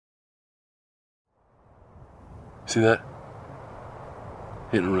See that?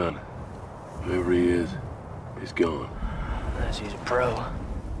 Hit and run. Whoever he is, he's gone. Unless he's a pro.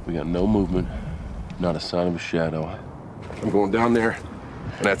 We got no movement, not a sign of a shadow. I'm going down there,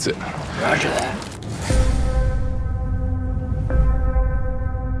 and that's it. Roger that.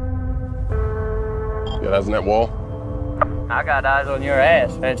 You got eyes on that wall? I got eyes on your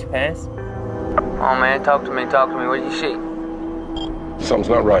ass, fancy pants. Come on, man, talk to me. What do you see? Something's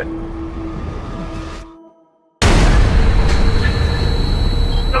not right.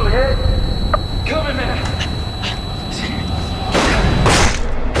 Overhead. Coming, man.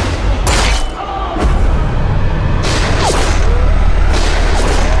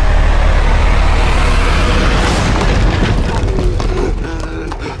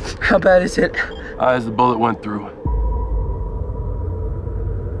 How bad is it? Eyes the bullet went through.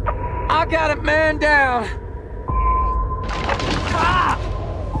 I got it, man down. Ah!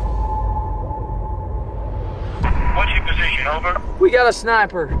 What's your position, over? We got a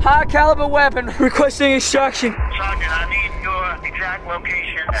sniper. High caliber weapon. Requesting extraction. Sergeant, I need your exact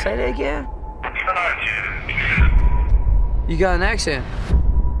location. Say that again. Sergeant. You got an accent.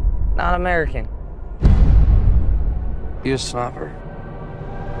 Not American. You a sniper?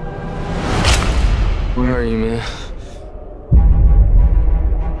 Where are you, man?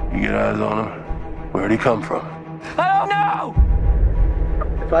 You get eyes on him. Where'd he come from? I don't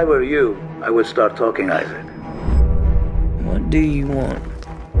know! If I were you, I would start talking, Isaac. What do you want?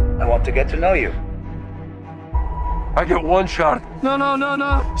 I want to get to know you. I get one shot.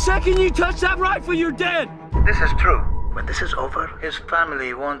 No. Second you touch that rifle, you're dead! This is true. When this is over, his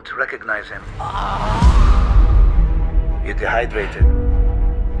family won't recognize him. You're dehydrated.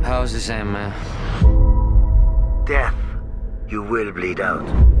 How's this end, man? Death. You will bleed out.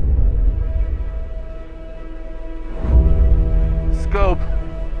 Scope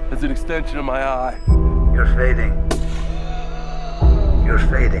is an extension of my eye. You're fading. You're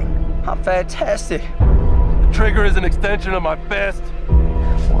fading. I'm fantastic. The trigger is an extension of my fist.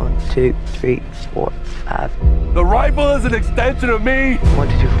 1, 2, 3, 4, 5. The rifle is an extension of me. 1,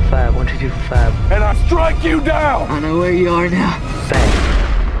 2, 3, 4, 5. 1, 2, 3, 4, 5. And I strike you down. I know where you are now.